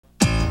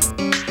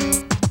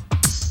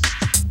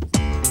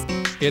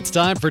It's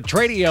time for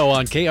Tradio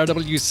on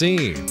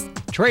KRWC.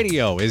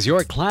 Tradio is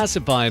your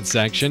classified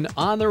section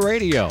on the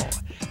radio.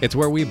 It's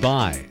where we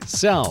buy,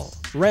 sell,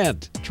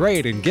 rent,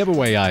 trade, and give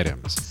away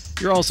items.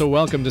 You're also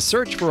welcome to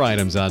search for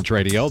items on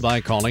Tradio by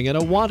calling it a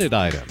wanted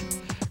item.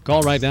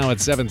 Call right now at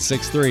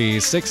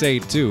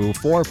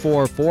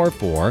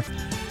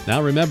 763-682-4444.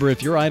 Now remember,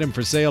 if your item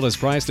for sale is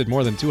priced at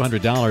more than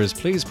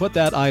 $200, please put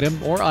that item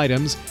or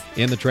items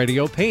in the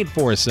Tradio Paid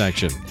For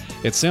section.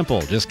 It's simple.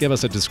 Just give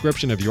us a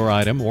description of your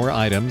item or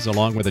items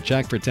along with a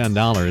check for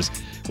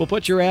 $10. We'll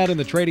put your ad in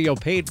the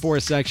Tradio Paid For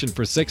section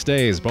for 6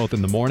 days, both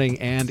in the morning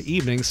and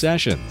evening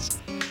sessions.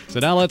 So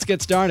now let's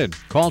get started.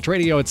 Call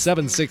Tradio at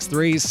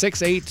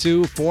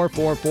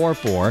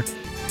 763-682-4444.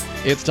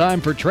 It's time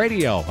for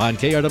Tradio on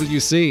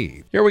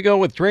KRWC. Here we go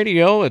with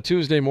Tradio, a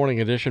Tuesday morning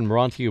edition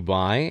brought to you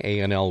by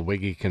A&L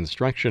Wiggy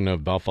Construction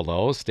of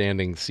Buffalo,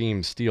 Standing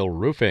Seam Steel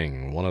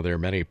Roofing, one of their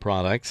many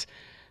products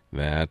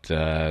that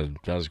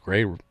has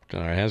great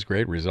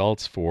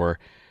results for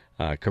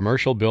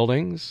commercial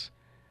buildings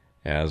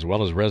as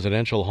well as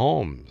residential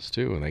homes,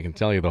 too. And they can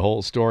tell you the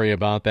whole story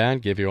about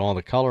that, give you all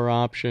the color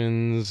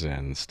options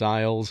and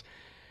styles.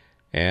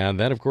 And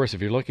then, of course, if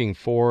you're looking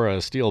for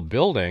a steel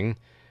building,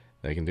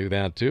 they can do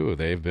that, too.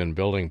 They've been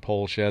building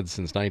pole sheds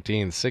since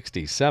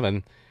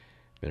 1967.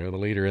 They're the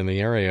leader in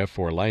the area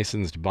for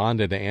licensed,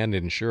 bonded, and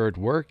insured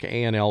work.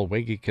 A&L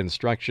Wiggy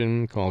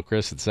Construction. Call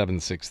Chris at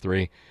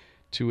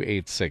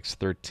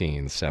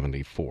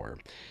 763-286-1374.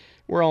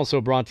 We're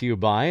also brought to you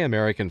by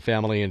American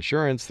Family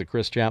Insurance, the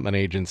Chris Chapman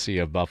Agency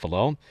of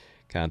Buffalo.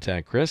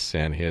 Contact Chris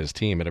and his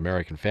team at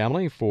American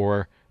Family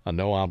for a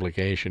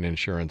no-obligation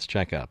insurance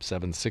checkup.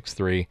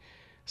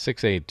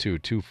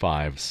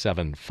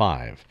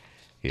 763-682-2575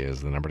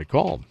 is the number to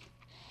call.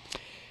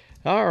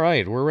 All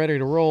right, we're ready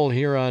to roll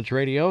here on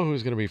Tradio.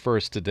 Who's going to be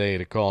first today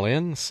to call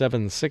in?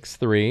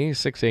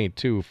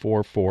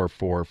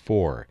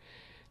 763-682-4444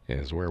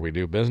 is where we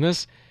do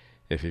business.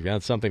 If you've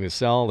got something to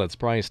sell that's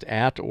priced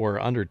at or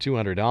under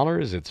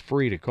 $200, it's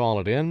free to call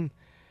it in.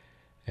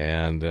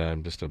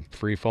 And just a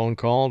free phone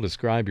call,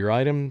 describe your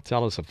item,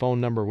 tell us a phone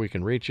number we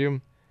can reach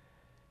you,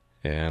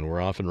 and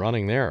we're off and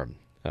running there.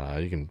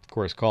 You can, of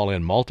course, call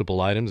in multiple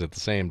items at the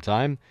same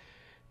time.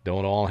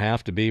 Don't all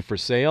have to be for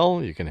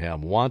sale. You can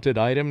have wanted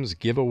items,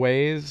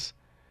 giveaways.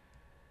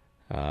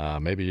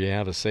 Maybe you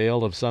have a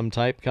sale of some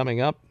type coming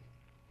up.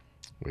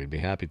 We'd be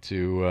happy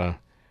to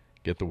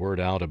get the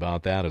word out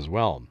about that as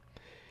well.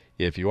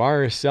 If you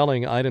are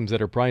selling items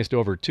that are priced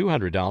over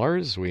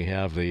 $200, we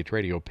have the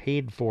Tradio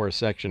Paid For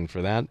section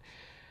for that.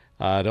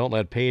 Don't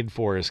let paid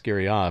for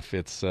scare you off.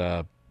 It's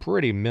a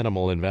pretty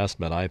minimal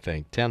investment, I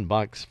think.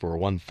 $10 for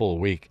one full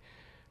week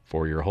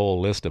for your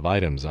whole list of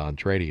items on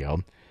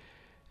Tradio.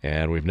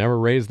 And we've never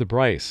raised the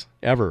price,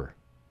 ever.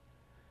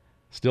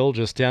 Still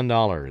just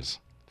 $10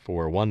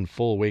 for one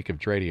full week of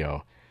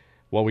Tradio.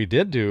 What we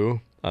did do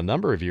a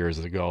number of years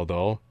ago,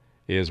 though,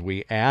 is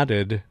we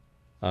added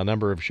a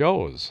number of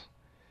shows.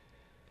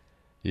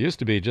 It used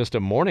to be just a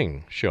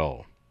morning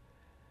show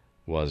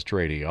was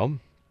Tradio.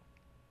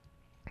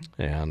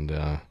 And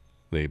the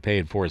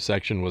paid for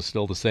section was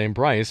still the same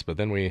price, but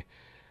then a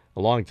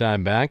long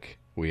time back,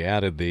 we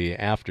added the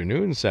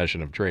afternoon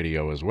session of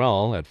Tradio as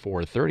well at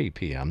 4:30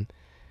 p.m.,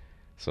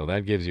 so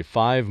that gives you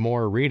 5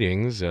 more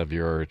readings of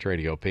your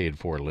Tradio Paid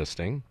For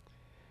listing.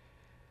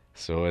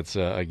 So it's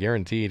a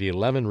guaranteed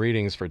 11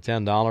 readings for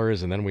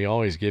 $10, and then we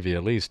always give you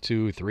at least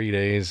 2-3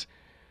 days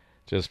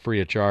just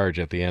free of charge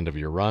at the end of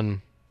your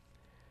run.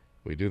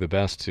 We do the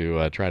best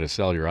to try to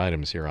sell your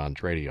items here on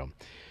Tradio.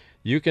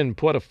 You can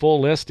put a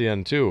full list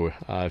in, too.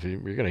 If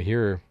you're going to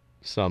hear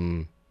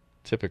some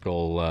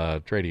typical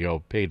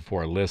Tradio Paid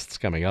For lists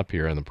coming up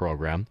here in the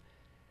program.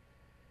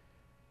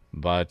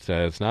 But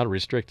it's not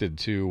restricted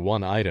to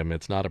one item.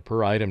 It's not a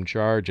per-item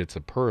charge. It's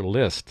a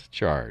per-list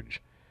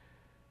charge.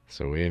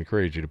 So we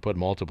encourage you to put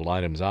multiple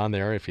items on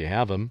there if you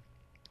have them.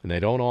 And they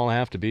don't all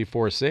have to be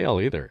for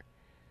sale either.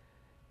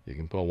 You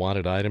can put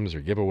wanted items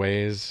or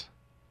giveaways.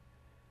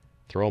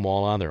 Throw them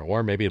all on there.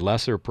 Or maybe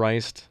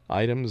lesser-priced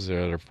items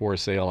that are for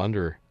sale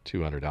under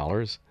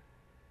 $200.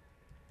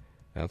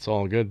 That's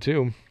all good,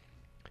 too.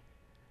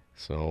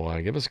 So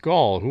give us a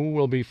call. Who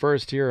will be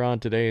first here on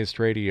today's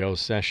Tradio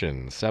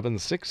session?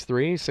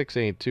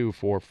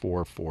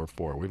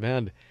 763-682-4444. We've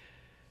had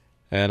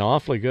an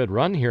awfully good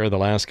run here the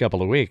last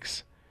couple of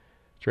weeks.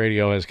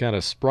 Tradio has kind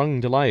of sprung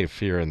to life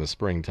here in the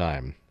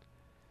springtime.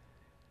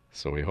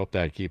 So we hope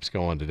that keeps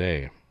going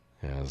today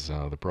as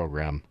the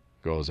program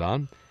goes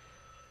on.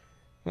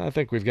 I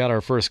think we've got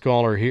our first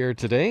caller here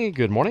today.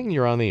 Good morning.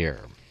 You're on the air.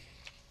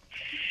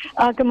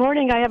 Good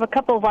morning. I have a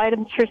couple of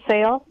items for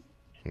sale.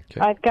 Okay.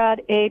 I've got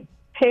a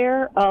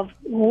pair of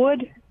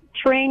wood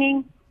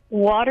training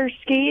water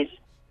skis,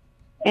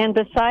 and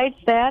besides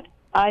that,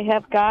 I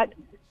have got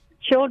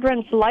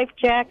children's life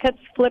jackets,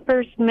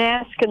 flippers,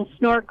 masks, and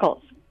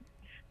snorkels.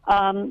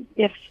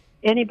 If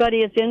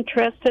anybody is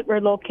interested,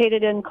 we're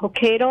located in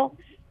Cokato.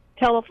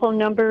 Telephone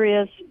number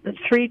is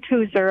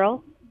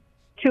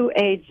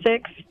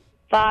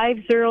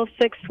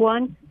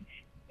 320-286-5061.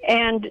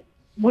 And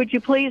would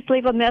you please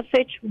leave a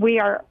message? We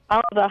are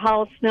out of the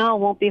house now,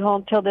 won't be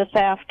home till this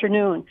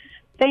afternoon.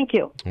 Thank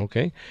you.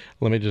 Okay.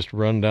 Let me just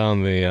run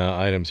down the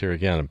items here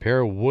again. A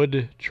pair of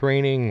wood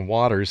training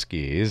water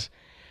skis.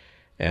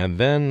 And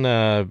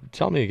then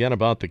tell me again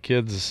about the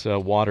kids'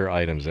 water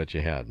items that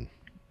you had.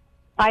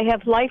 I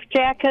have life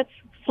jackets,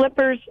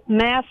 flippers,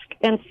 mask,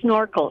 and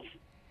snorkels.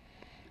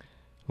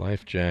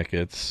 Life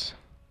jackets,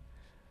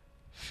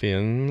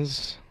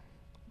 fins,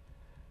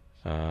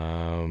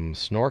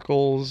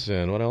 snorkels,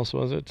 and what else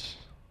was it?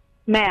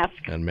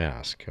 Mask. And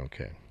mask,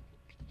 okay.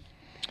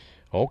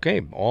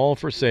 Okay, all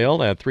for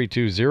sale at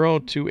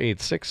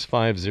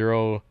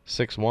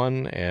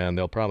 320-286-5061, and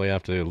they'll probably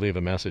have to leave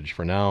a message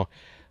for now,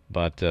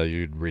 but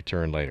you'd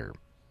return later.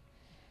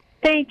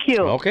 Thank you.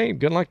 Okay,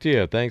 good luck to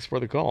you. Thanks for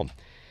the call.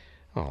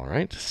 All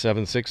right,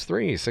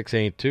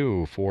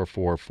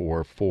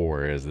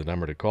 763-682-4444 is the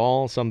number to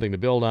call. Something to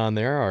build on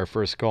there. Our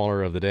first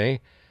caller of the day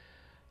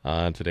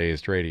on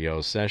today's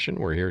radio session.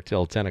 We're here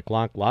till 10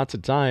 o'clock. Lots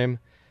of time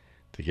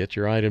to get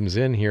your items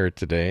in here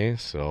today,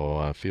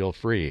 so feel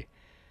free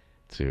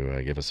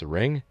to give us a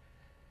ring.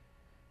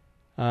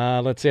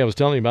 Let's see, I was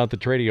telling you about the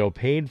Tradio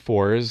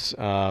paid-fors.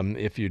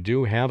 If you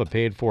do have a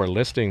paid-for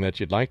listing that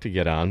you'd like to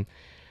get on,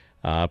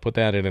 put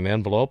that in an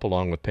envelope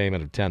along with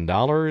payment of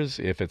 $10.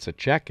 If it's a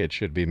check, it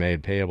should be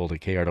made payable to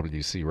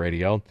KRWC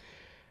Radio.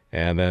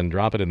 And then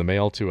drop it in the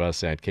mail to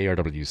us at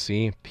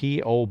KRWC,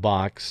 P.O.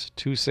 Box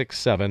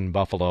 267,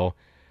 Buffalo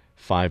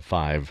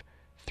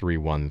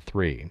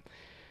 55313.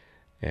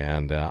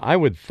 And I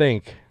would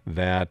think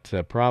that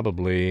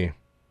probably,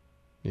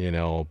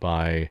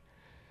 by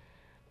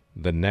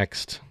the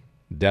next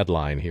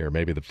deadline here,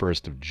 maybe the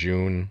 1st of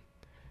June,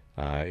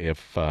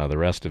 if the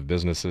rest of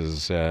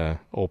businesses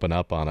open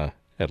up on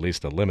at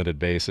least a limited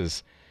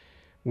basis,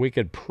 we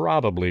could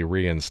probably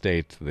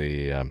reinstate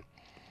the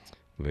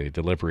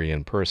delivery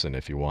in person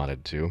if you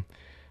wanted to,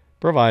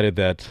 provided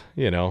that,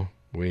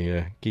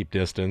 we keep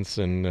distance,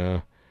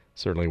 and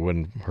certainly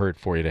wouldn't hurt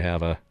for you to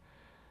have a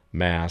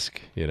mask,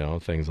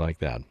 things like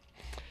that.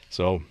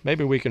 So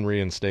maybe we can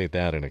reinstate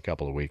that in a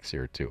couple of weeks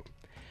here, too.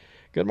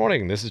 Good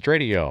morning. This is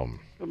Tradio.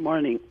 Good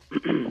morning.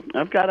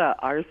 I've got a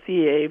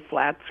RCA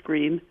flat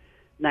screen,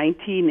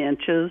 19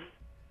 inches.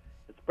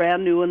 It's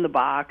brand new in the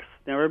box,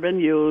 never been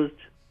used.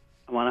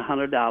 I want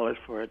 $100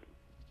 for it.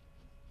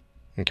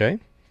 Okay.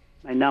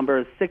 My number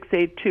is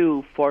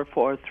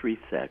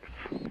 682-4436.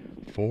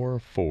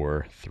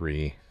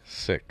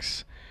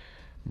 4436.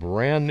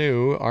 Brand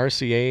new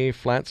RCA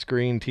flat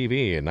screen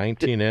TV, a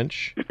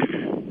 19-inch,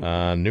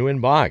 new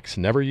in box,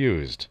 never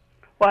used.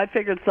 Well, I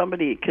figured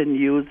somebody can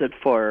use it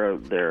for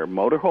their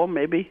motorhome,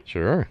 maybe.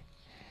 Sure.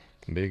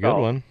 Be a good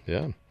one,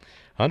 yeah.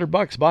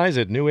 $100 buys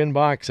it, new in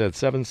box at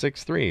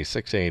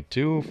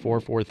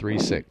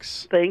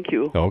 763-682-4436. Thank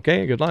you.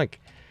 Okay, good luck.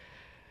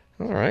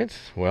 All right,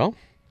 well,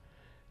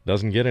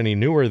 doesn't get any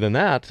newer than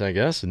that, I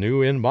guess.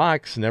 New in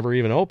box, never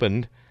even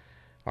opened.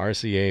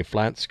 RCA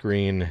flat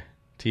screen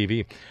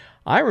TV.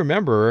 I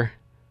remember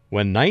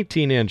when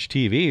 19-inch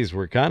TVs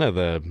were kind of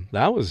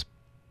that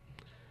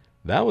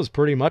was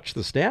pretty much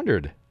the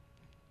standard.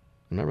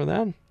 Remember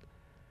that?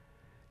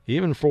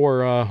 Even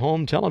for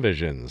home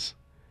televisions.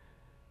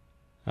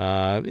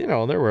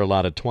 There were a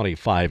lot of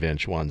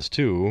 25-inch ones,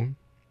 too.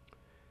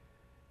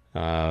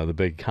 The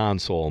big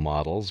console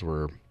models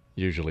were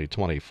usually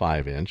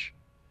 25-inch.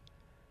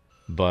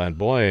 But,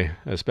 boy,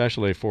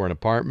 especially for an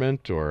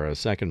apartment or a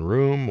second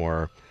room,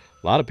 or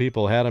a lot of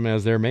people had them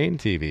as their main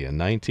TV.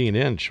 And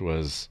 19-inch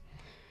was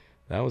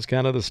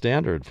kind of the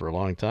standard for a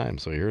long time.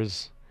 So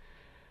here's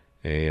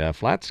a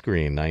flat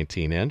screen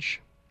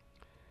 19-inch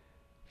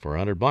for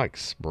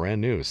 $100,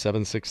 brand new,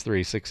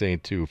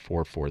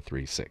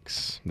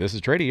 763-682-4436. This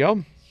is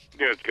Tradio.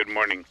 Yes, good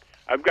morning.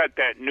 I've got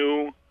that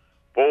new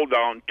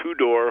fold-down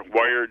two-door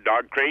wire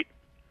dog crate.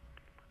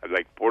 I'd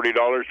like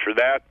 $40 for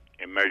that.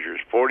 It measures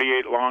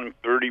 48 long,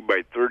 30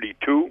 by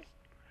 32.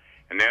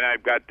 And then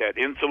I've got that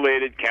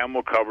insulated,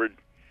 camel-covered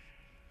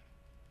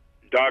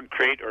dog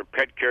crate or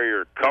pet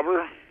carrier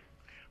cover.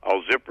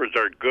 All zippers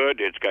are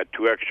good. It's got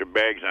 2 extra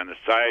bags on the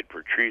side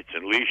for treats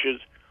and leashes.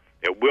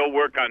 It will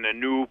work on the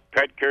new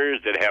pet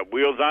carriers that have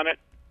wheels on it.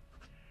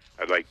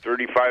 I'd like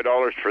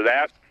 $35 for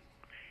that.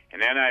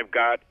 And then I've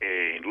got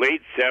a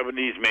late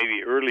 70s,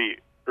 maybe early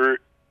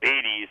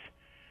 80s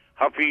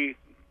Huffy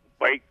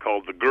bike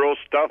called the Girl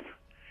Stuff.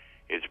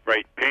 It's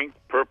bright pink,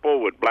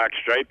 purple with black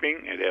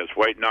striping. It has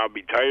white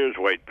knobby tires,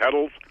 white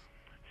pedals.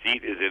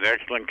 Seat is in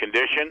excellent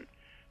condition.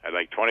 I'd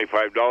like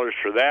 $25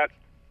 for that.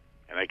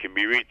 And I can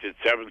be reached at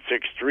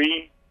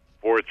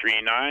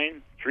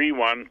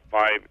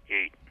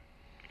 763-439-3158.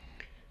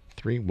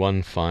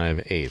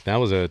 3158. That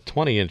was a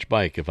 20-inch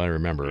bike, if I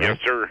remember, right? Yes,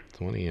 sir.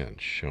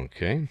 20-inch,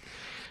 okay.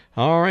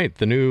 All right,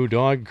 the new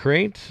dog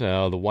crate,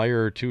 the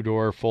wire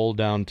two-door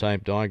fold-down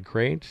type dog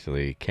crate,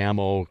 the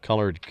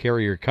camo-colored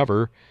carrier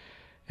cover,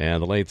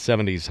 and the late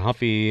 70s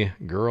Huffy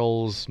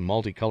Girls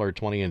multicolored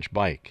 20-inch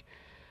bike.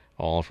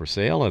 All for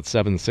sale at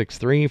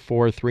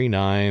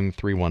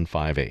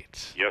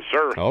 763-439-3158. Yes,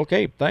 sir.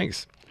 Okay,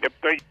 thanks. Yep,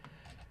 thanks.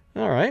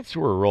 All right, so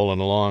we're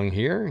rolling along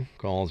here.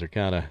 Calls are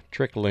kind of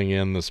trickling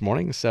in this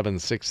morning.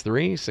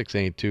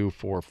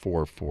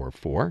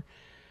 763-682-4444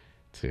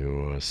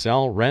 to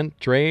sell,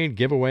 rent, trade,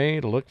 give away,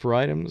 to look for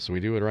items. We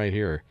do it right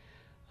here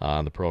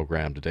on the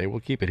program today. We'll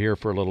keep it here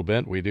for a little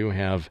bit. We do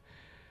have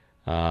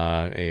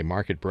a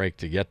market break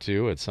to get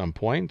to at some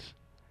point.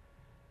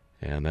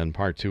 And then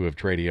part 2 of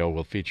Tradio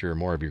will feature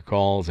more of your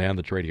calls and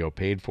the Tradio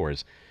paid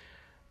fors.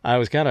 I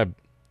was kind of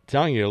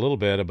telling you a little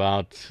bit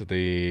about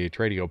the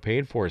Tradio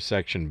paid for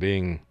section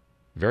being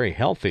very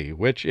healthy,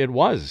 which it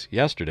was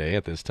yesterday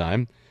at this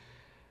time.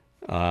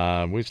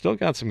 We've still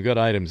got some good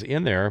items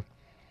in there,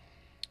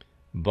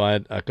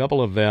 but a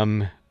couple of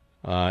them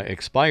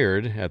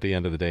expired at the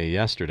end of the day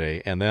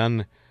yesterday, and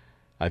then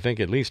I think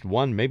at least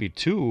one, maybe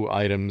 2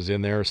 items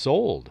in there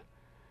sold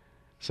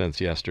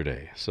since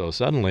yesterday. So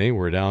suddenly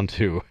we're down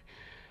to,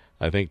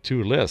 I think,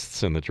 2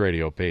 lists in the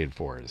Tradio paid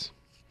fors.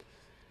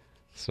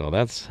 So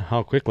that's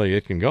how quickly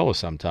it can go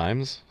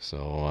sometimes.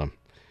 So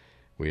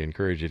we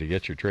encourage you to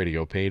get your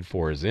Tradio paid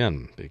fors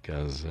in,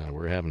 because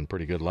we're having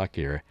pretty good luck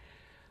here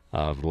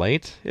of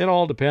late. It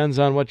all depends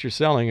on what you're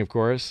selling, of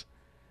course,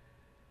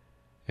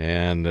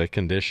 and the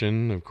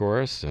condition, of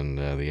course, and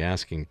the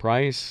asking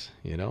price.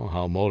 You know,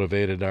 how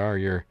motivated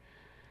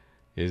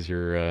is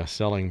your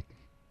selling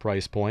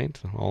price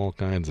point. All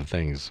kinds of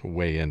things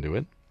weigh into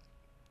it.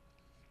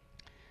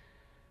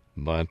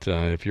 But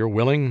if you're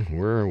willing,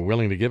 we're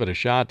willing to give it a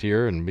shot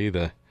here and be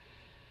the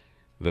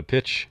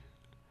pitch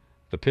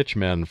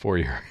men for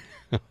your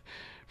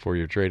for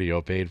your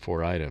Tradio paid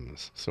for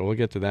items. So we'll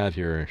get to that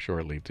here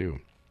shortly too.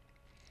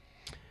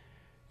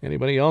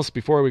 Anybody else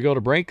before we go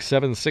to break?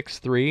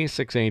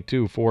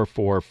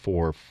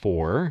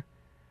 763-682-4444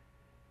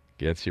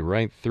 gets you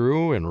right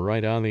through and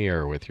right on the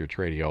air with your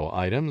Tradio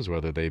items,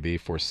 whether they be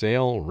for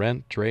sale,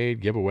 rent,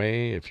 trade,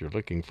 giveaway. If you're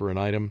looking for an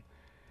item,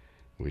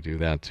 we do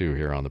that too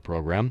here on the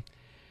program.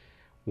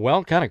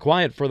 Well, kind of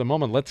quiet for the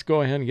moment. Let's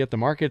go ahead and get the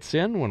markets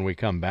in. When we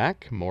come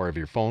back, more of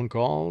your phone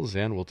calls,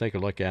 and we'll take a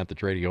look at the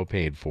Tradio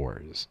paid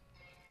fors.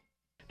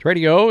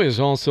 Tradio is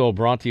also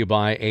brought to you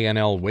by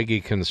A&L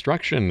Wiggy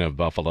Construction of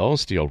Buffalo,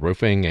 steel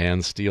roofing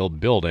and steel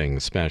building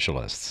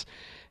specialists.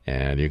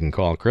 And you can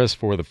call Chris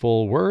for the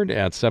full word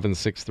at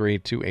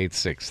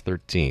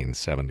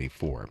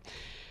 763-286-1374.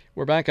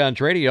 We're back on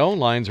Tradio.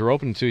 Lines are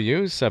open to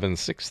you,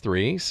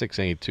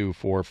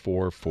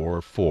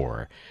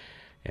 763-682-4444.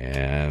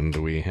 And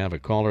we have a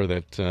caller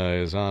that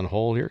is on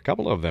hold here, a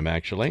couple of them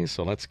actually,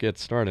 so let's get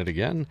started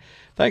again.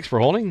 Thanks for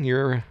holding.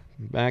 You're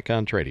back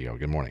on Tradio.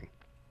 Good morning.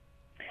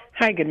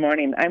 Hi, good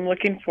morning. I'm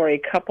looking for a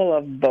couple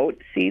of boat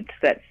seats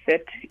that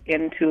fit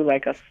into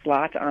like a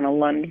slot on a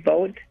Lund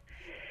boat.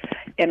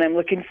 And I'm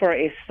looking for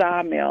a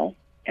sawmill,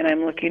 and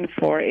I'm looking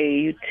for a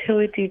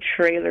utility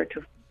trailer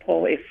to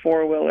pull a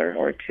four-wheeler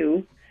or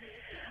two.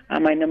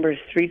 My number is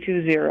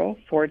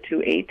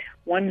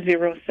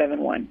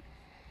 320-428-1071.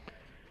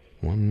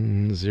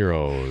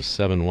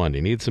 1071.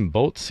 You need some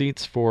boat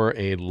seats for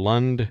a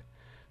Lund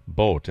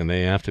boat, and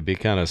they have to be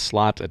kind of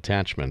slot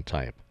attachment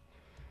type.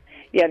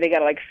 Yeah, they got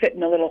to like fit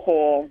in a little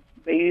hole.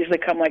 They usually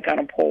come like on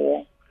a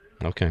pole.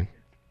 Okay.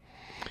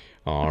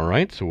 All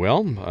right.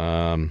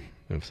 Well,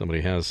 if somebody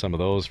has some of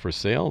those for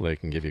sale, they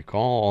can give you a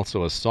call.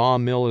 Also, a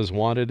sawmill is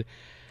wanted,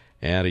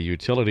 and a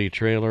utility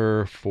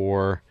trailer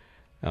for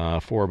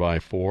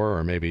 4x4,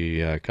 or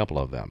maybe a couple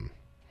of them.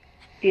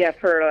 Yeah,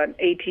 for an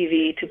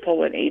ATV, to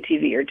pull an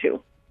ATV or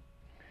two.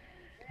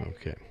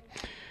 Okay.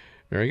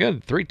 Very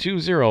good.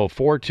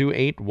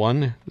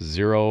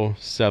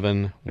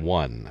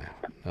 320-428-1071.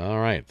 All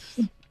right.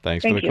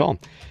 Thanks for the call.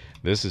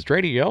 This is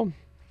Tradio.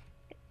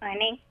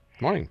 Morning.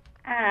 Morning.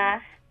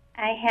 I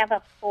have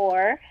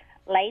 4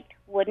 light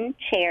wooden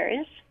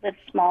chairs with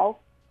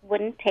small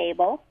wooden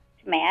table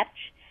to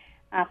match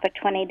for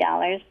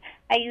 $20.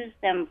 I use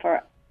them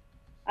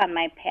on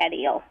my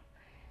patio,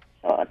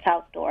 so it's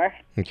outdoor.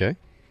 Okay.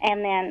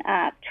 And then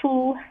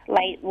 2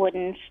 light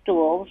wooden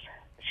stools,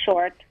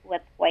 short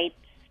with white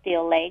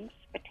steel legs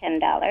for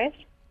 $10.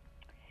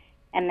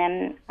 And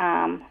then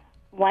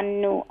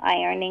 1 new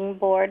ironing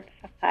board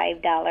for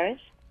 $5.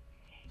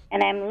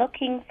 And I'm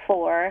looking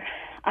for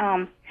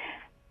the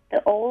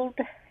old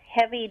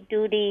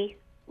heavy-duty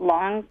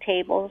long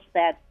tables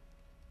that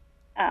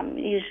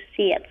you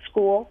see at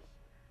school,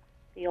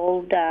 the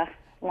old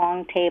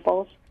long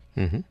tables.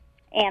 Mm-hmm.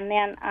 And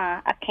then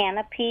a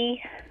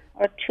canopy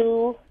or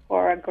 2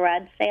 for a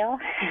garage sale,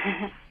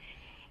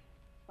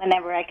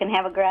 whenever I can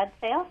have a garage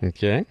sale.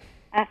 Okay.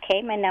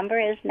 Okay, my number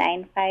is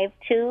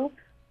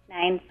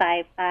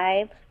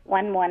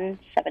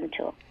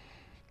 952-955-1172.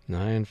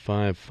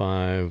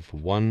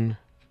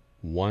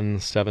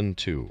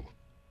 955-1172.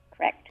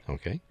 Correct.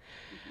 Okay.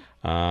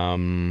 All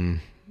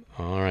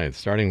right,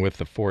 starting with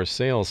the for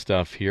sale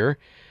stuff here.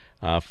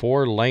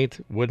 4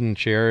 light wooden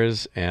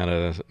chairs and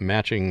a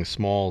matching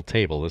small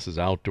table. This is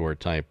outdoor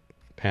type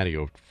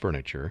patio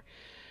furniture.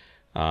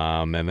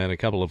 And then a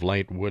couple of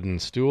light wooden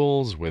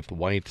stools with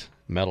white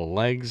metal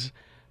legs.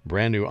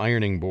 Brand new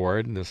ironing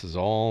board. This is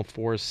all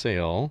for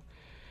sale.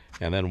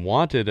 and then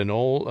wanted an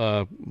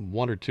old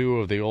one or two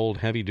of the old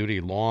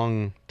heavy-duty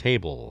long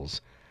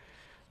tables.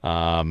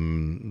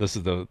 This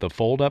is the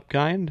fold-up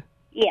kind?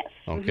 Yes.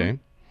 Okay.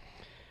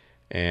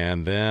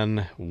 And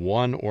then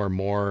one or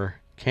more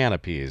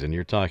canopies, and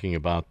you're talking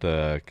about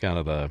the kind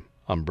of the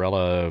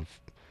umbrella,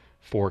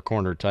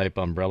 four-corner type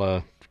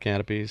umbrella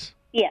canopies?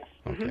 Yes.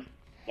 Okay.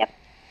 Yep.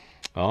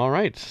 All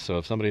right. So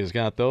if somebody's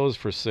got those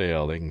for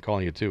sale, they can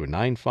call you too.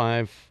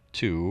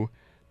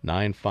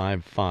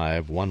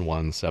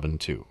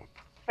 952-955-1172.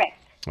 Correct.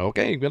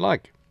 Okay. Good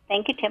luck.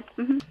 Thank you, Tim.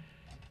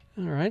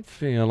 All right.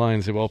 The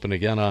lines have opened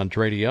again on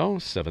Tradio,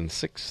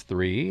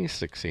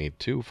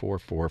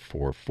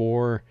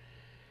 763-682-4444.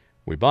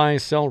 We buy,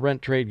 sell,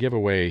 rent, trade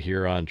giveaway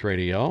here on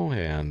Tradio,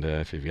 and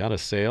if you've got a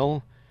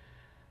sale,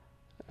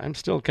 I'm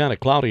still kind of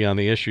cloudy on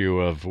the issue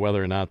of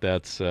whether or not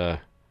that's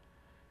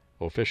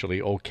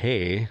officially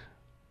okay.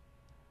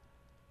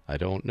 I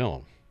don't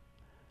know.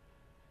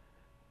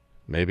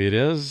 Maybe it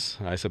is.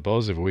 I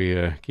suppose if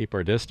we keep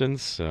our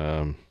distance.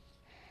 I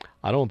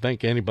don't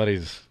think I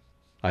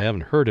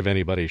haven't heard of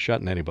anybody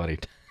shutting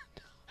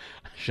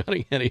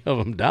any of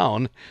them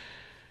down.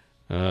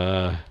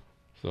 So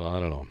I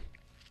don't know.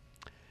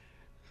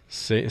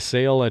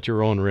 Sale at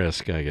your own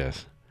risk, I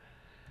guess.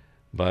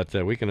 But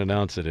we can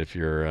announce it if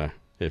you're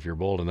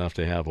bold enough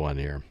to have one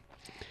here.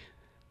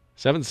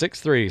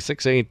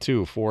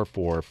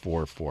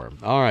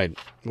 763-682-4444. All right.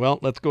 Well,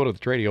 let's go to the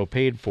Tradio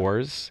paid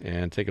fors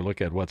and take a look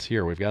at what's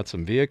here. We've got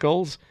some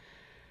vehicles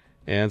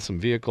and some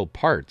vehicle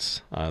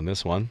parts on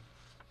this one.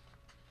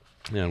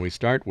 And we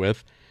start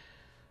with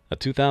a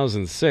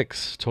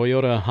 2006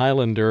 Toyota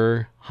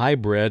Highlander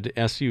hybrid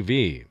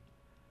SUV.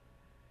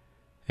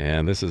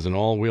 And this is an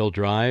all-wheel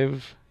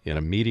drive in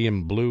a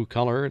medium blue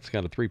color. It's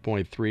got a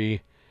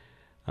 3.3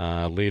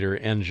 liter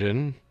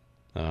engine,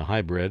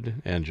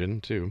 hybrid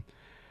engine too.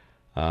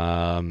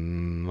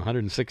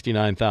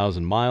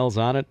 169,000 miles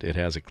on it. It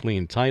has a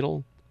clean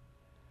title.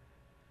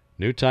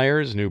 New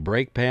tires, new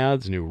brake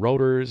pads, new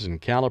rotors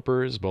and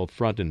calipers, both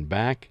front and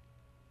back.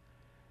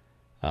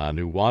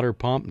 New water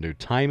pump, new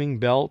timing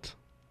belt.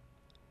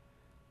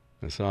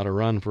 This ought to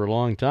run for a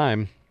long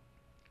time.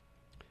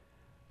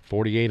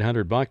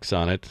 $4,800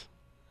 on it,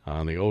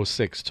 on the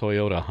 06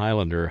 Toyota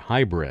Highlander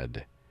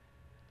hybrid.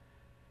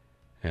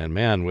 And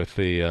man, with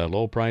the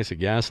low price of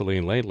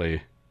gasoline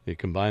lately, you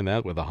combine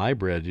that with a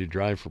hybrid, you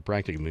drive for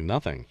practically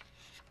nothing.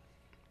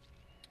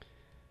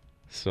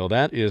 So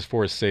that is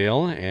for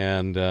sale,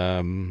 and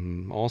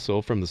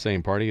also from the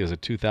same party is a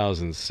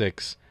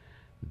 2006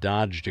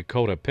 Dodge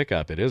Dakota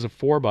pickup. It is a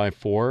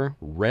 4x4,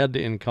 red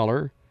in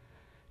color.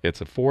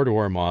 It's a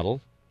four-door model.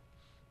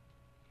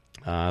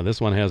 This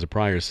one has a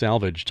prior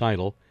salvage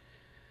title.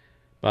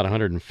 About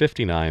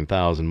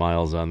 159,000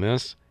 miles on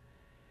this.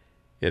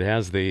 It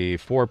has the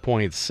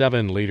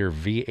 4.7-liter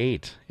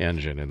V8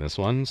 engine in this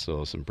one,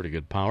 so some pretty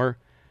good power.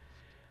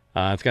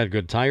 It's got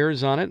good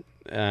tires on it,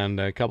 and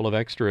a couple of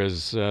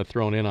extras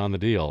thrown in on the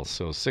deal.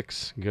 So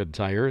 6 good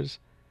tires.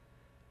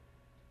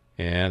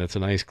 And it's a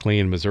nice,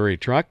 clean Missouri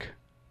truck.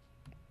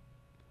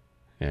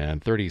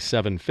 And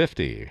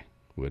 $3,750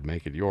 would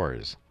make it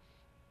yours.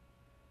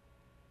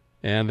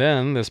 And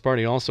then this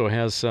party also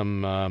has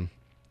some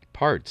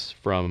parts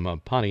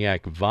from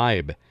Pontiac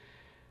Vibe.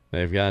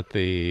 They've got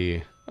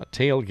the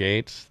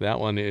tailgate. That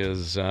one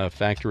is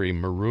factory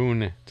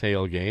maroon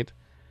tailgate.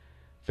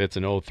 Fits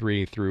an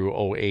 03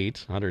 through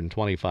 08,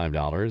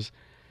 $125.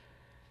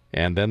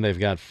 And then they've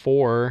got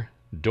 4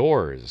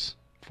 doors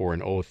for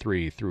an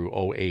 03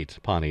 through 08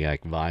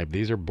 Pontiac Vibe.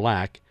 These are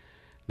black.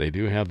 They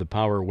do have the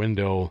power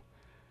window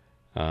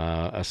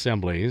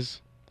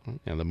assemblies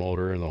and the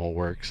motor and the whole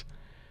works.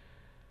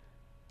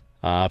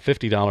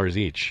 $50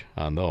 each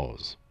on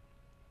those.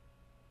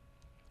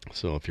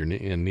 So if you're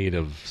in need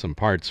of some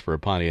parts for a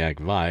Pontiac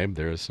Vibe,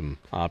 there's some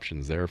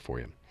options there for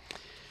you.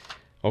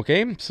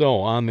 Okay, so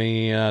on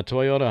the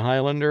Toyota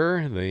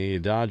Highlander, the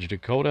Dodge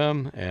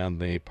Dakota, and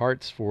the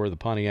parts for the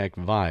Pontiac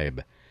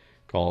Vibe,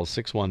 call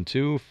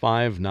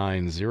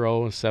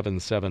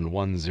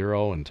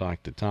 612-590-7710 and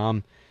talk to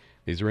Tom.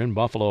 These are in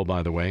Buffalo,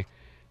 by the way.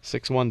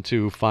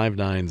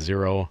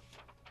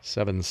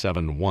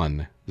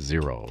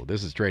 612-590-7710.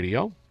 This is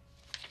Tradio.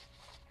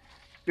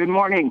 Good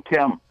morning,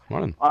 Tim.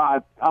 Morning.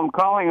 I'm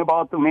calling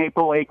about the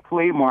Maple Lake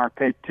Flea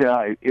Market.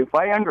 If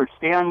I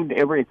understand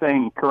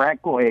everything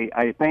correctly,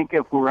 I think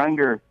if we're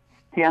under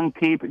 10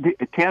 people,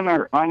 10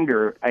 or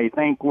under, I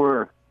think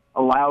we're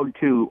allowed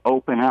to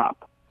open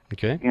up.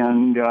 Okay.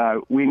 And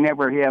we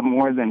never have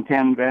more than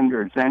 10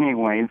 vendors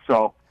anyway,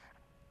 so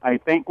I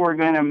think we're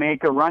going to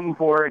make a run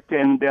for it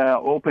and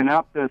open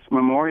up this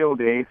Memorial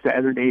Day,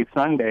 Saturday,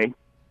 Sunday.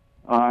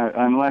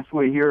 Unless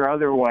we hear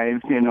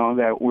otherwise,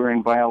 that we're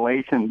in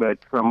violation.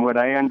 But from what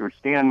I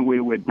understand, we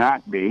would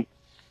not be.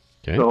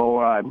 Okay.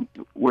 So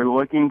we're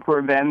looking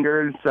for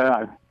vendors,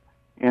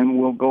 and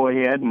we'll go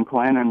ahead and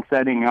plan on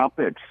setting up.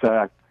 It's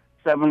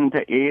 7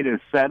 to 8 is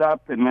set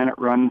up, and then it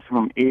runs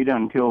from 8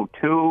 until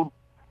 2.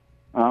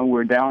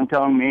 We're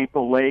downtown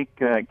Maple Lake,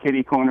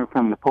 kitty corner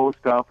from the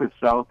post office,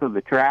 south of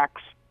the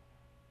tracks.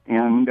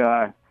 And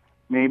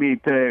maybe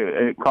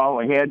to call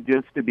ahead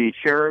just to be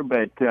sure,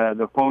 but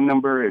the phone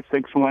number is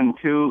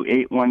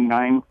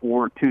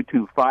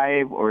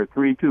 612-819-4225 or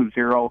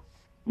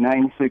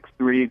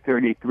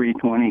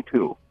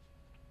 320-963-3322.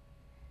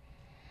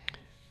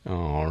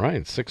 All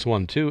right,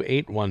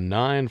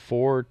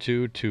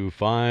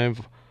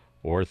 612-819-4225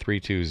 or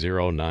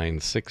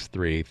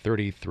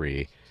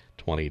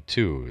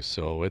 320-963-3322.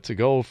 So it's a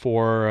go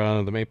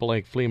for the Maple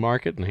Lake Flea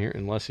Market, and here,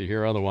 unless you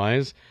hear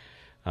otherwise.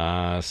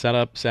 Set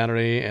up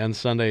Saturday and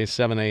Sunday,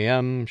 7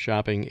 a.m.,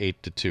 shopping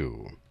 8 to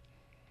 2.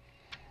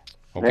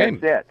 Okay.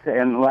 That's it.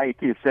 And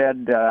like you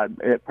said,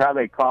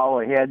 probably call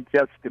ahead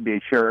just to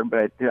be sure,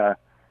 but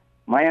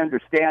my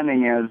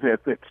understanding is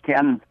if it's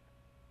 10,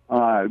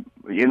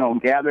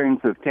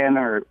 gatherings of 10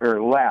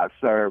 or less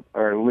are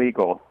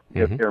legal.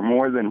 Mm-hmm. If they're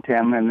more than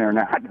 10, then they're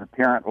not,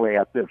 apparently,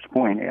 at this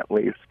point, at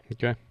least.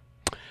 Okay.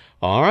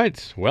 All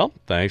right. Well,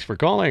 thanks for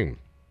calling.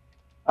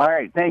 All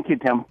right. Thank you,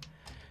 Tim.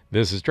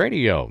 This is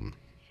Tradio.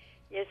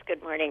 Yes,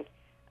 good morning.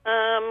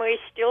 We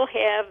still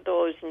have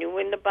those new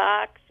in the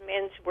box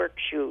men's work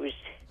shoes.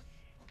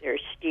 They're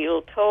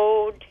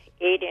steel-toed,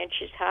 8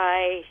 inches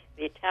high.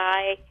 They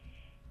tie,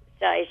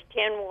 size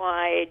 10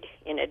 wide,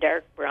 in a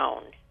dark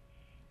brown.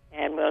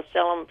 And we'll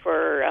sell them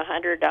for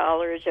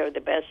 $100 or the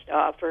best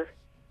offer.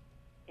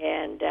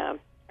 And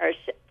our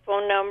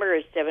phone number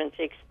is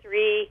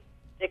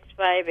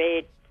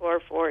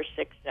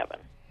 763-658-4467.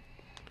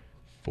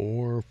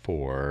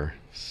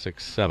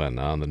 4467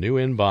 on the new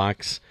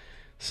inbox.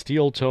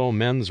 Steel toe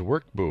men's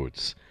work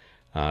boots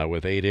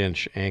with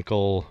 8-inch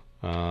ankle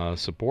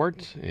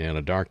support in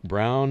a dark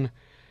brown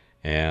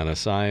and a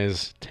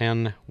size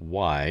 10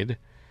 wide.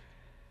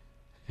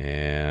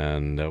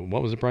 And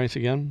what was the price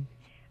again?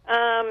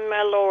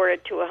 I lower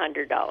it to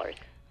 $100.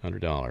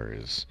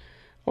 $100.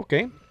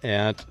 Okay,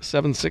 at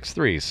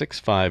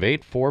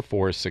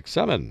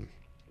 763-658-4467.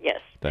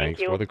 Yes, Thanks thank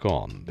you. for the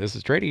call. This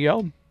is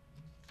Tradio.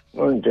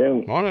 Morning,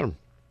 Tim. Morning.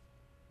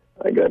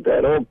 I got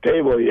that oak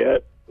table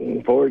yet,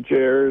 and 4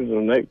 chairs,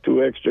 and like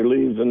 2 extra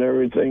leaves and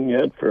everything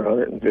yet for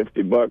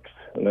 $150.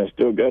 And I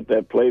still got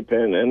that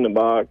playpen in the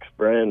box,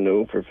 brand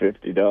new, for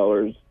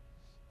 $50.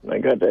 And I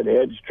got that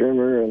hedge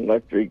trimmer and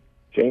electric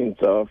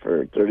chainsaw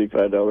for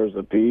 $35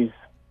 a piece.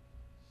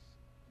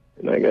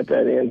 And I got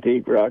that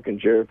antique rocking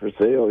chair for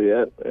sale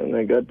yet, and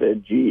I got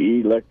that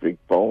GE electric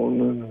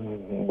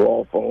phone,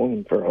 wall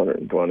phone for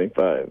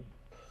 $125.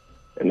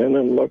 And then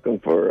I'm looking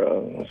for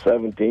a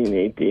 17,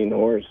 18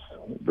 horse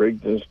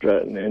Briggs &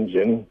 Stratton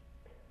engine.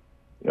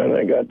 And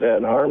I got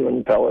that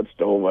Harman pellet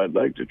stove I'd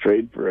like to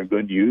trade for a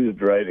good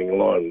used riding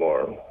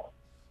lawnmower.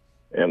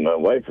 And my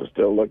wife is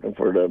still looking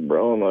for the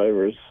brown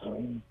iris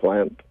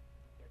plant.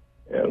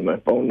 And my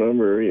phone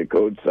number, area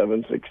code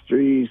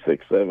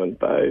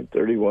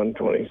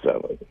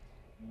 763-675-3127.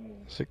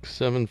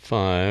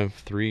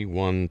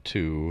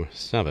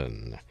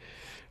 675-3127.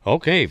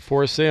 Okay,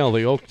 for sale,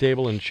 the oak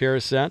table and chair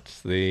set,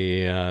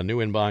 the new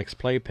inbox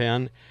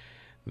playpen,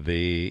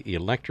 the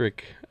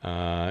electric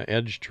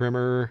hedge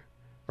trimmer,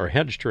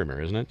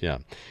 isn't it? Yeah.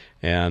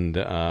 And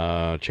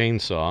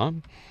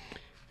chainsaw.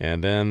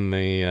 And then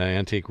the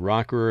antique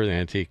rocker, the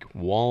antique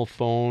wall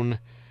phone.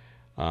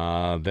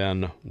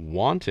 Then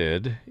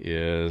wanted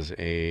is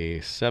a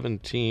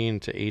 17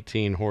 to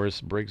 18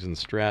 horse Briggs &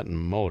 Stratton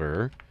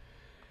motor.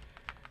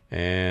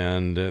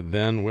 And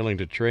then willing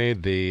to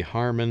trade the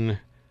Harman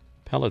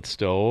pellet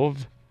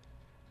stove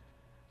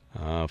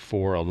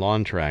for a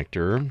lawn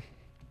tractor.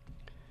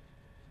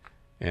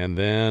 And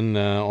then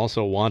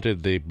also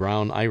wanted the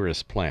brown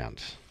iris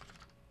plant.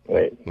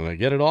 Wait. Did I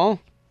get it all?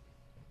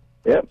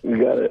 Yep,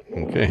 you got it.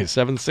 Okay,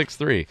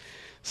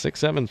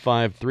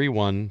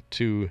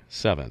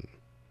 763-675-3127.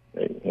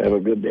 Have a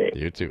good day.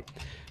 You too.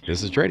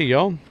 This is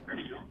Tradio.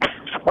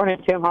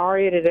 Morning, Tim. How are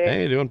you today?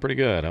 Hey, doing pretty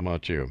good. How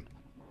about you?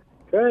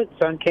 Good.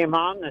 Sun came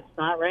on. It's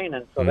not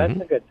raining, so that's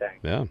a good thing.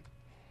 Yeah.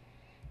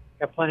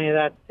 Got plenty of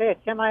that. Hey,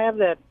 Tim, I have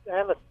a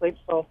sleep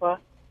sofa,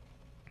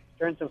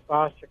 Stearns &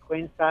 Foster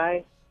queen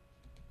size,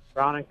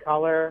 brown in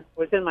color.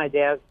 Was in my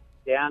dad's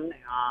den.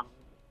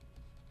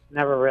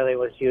 Never really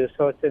was used,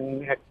 so it's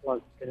in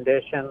excellent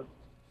condition.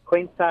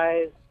 Queen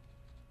size,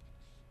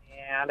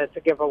 and it's a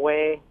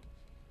giveaway.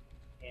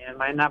 And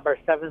my number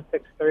is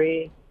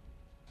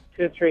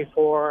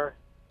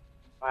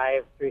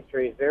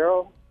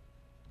 763-234-5330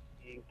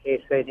 in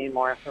case they need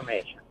more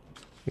information.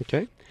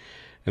 Okay.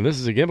 And this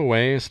is a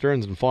giveaway,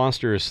 Stearns &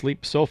 Foster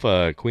sleep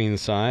sofa queen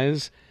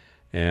size,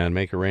 and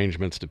make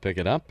arrangements to pick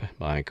it up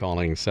by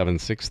calling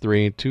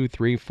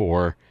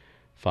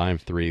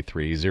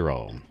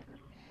 763-234-5330.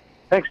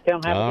 Thanks,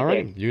 Tim. Have a All good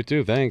right. day. You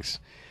too. Thanks.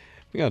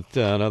 We got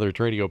another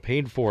Tradio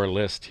paid for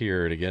list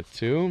here to get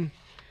to.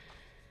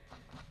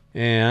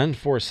 And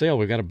for sale,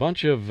 we've got a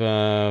bunch of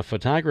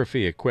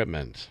photography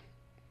equipment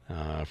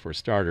for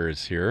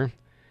starters here.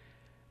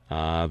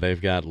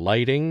 They've got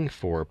lighting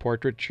for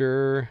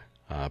portraiture,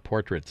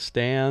 portrait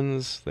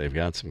stands. They've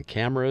got some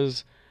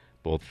cameras,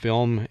 both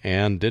film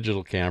and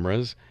digital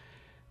cameras.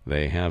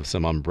 They have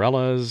some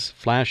umbrellas,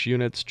 flash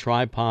units,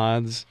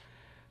 tripods,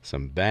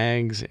 some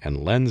bags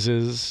and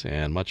lenses,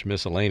 and much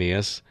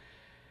miscellaneous.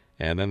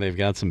 And then they've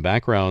got some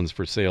backgrounds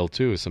for sale,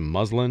 too. Some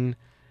muslin,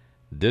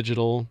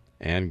 digital,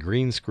 and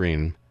green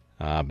screen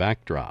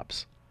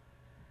backdrops.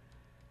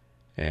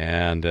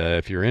 And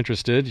if you're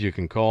interested, you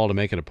can call to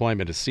make an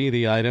appointment to see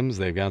the items.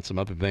 They've got some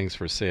other things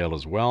for sale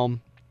as well.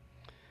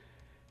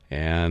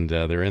 And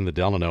they're in the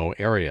Delano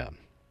area.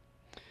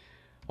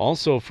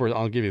 Also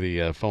I'll give you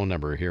the phone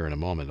number here in a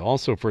moment.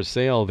 Also for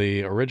sale,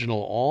 the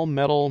original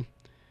all-metal,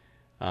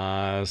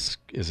 is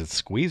it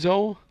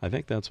Squeezo? I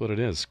think that's what it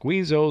is.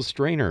 Squeezo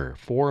Strainer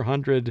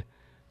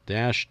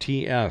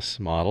 400-TS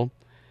model.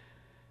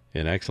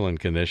 In excellent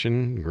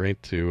condition.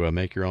 Great to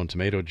make your own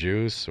tomato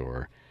juice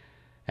or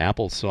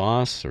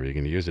applesauce, or you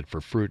can use it for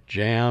fruit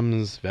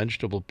jams,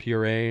 vegetable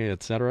puree,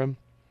 etc.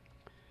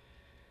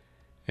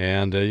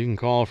 And you can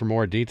call for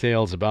more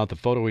details about the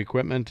photo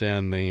equipment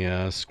and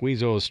the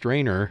Squeezo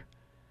Strainer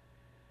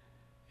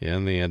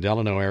in the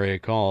Delano area.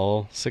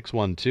 Call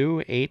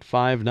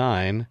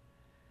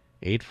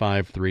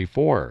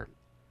 612-859-8534.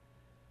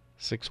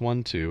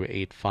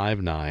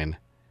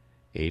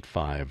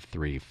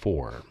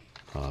 612-859-8534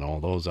 on all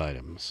those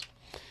items.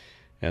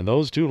 And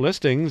those two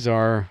listings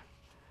are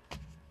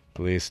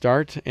the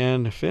start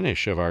and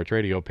finish of our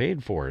Tradio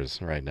paid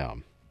fors right now.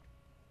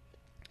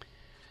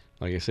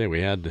 Like I say,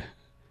 we had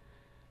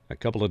a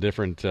couple of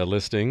different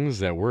listings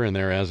that were in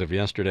there as of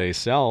yesterday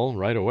sell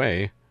right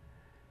away.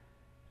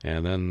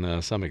 And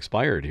then some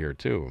expired here,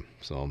 too.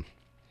 So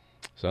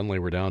suddenly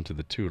we're down to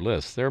the two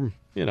lists. They've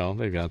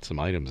got some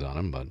items on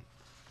them, but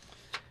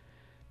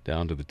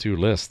down to the two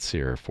lists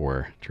here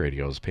for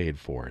Tradio's paid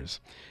fors.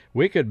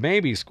 We could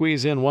maybe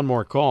squeeze in one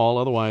more call.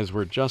 Otherwise,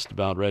 we're just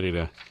about ready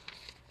to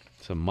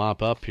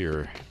mop up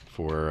here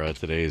for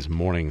today's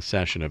morning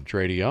session of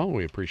Tradio.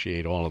 We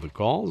appreciate all of the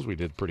calls. We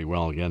did pretty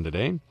well again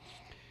today.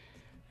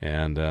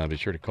 And be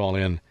sure to call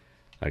in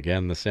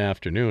again this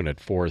afternoon at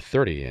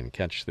 4:30 and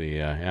catch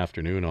the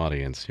afternoon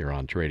audience here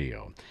on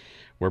Tradio.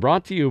 We're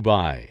brought to you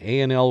by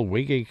A&L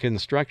Wiggy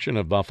Construction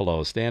of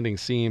Buffalo, standing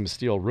seam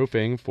steel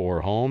roofing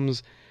for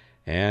homes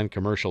and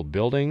commercial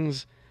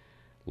buildings.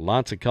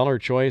 Lots of color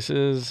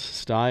choices,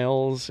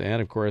 styles,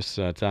 and, of course,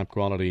 top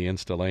quality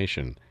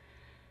installation.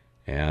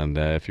 And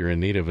if you're in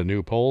need of a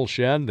new pole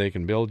shed, they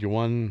can build you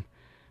one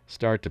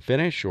start to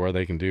finish, or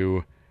they can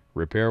do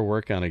repair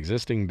work on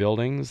existing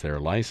buildings. They're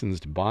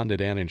licensed,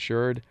 bonded, and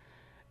insured.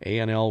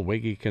 A&L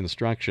Wiggy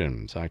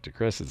Construction. Talk to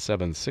Chris at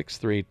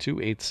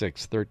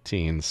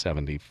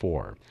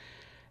 763-286-1374.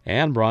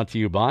 And brought to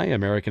you by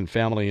American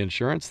Family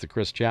Insurance, the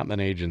Chris Chapman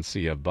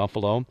Agency of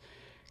Buffalo.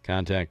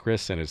 Contact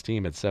Chris and his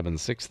team at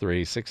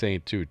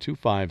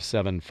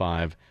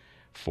 763-682-2575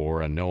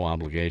 for a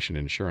no-obligation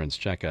insurance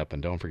checkup.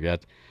 And don't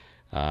forget,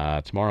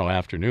 tomorrow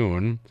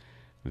afternoon,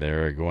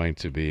 they're going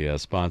to be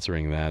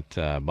sponsoring that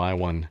buy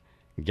one,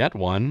 get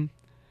one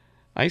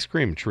ice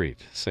cream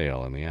treat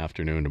sale in the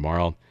afternoon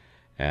tomorrow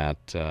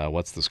at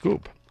What's the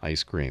Scoop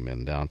Ice Cream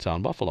in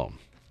downtown Buffalo.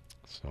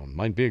 So it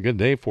might be a good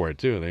day for it,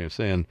 too. They're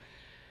saying,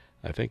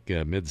 I think,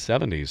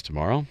 mid-70s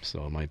tomorrow,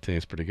 so it might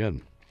taste pretty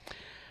good.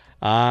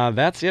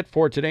 That's it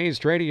for today's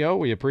Tradio.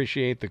 We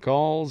appreciate the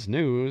calls.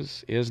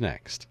 News is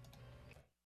next.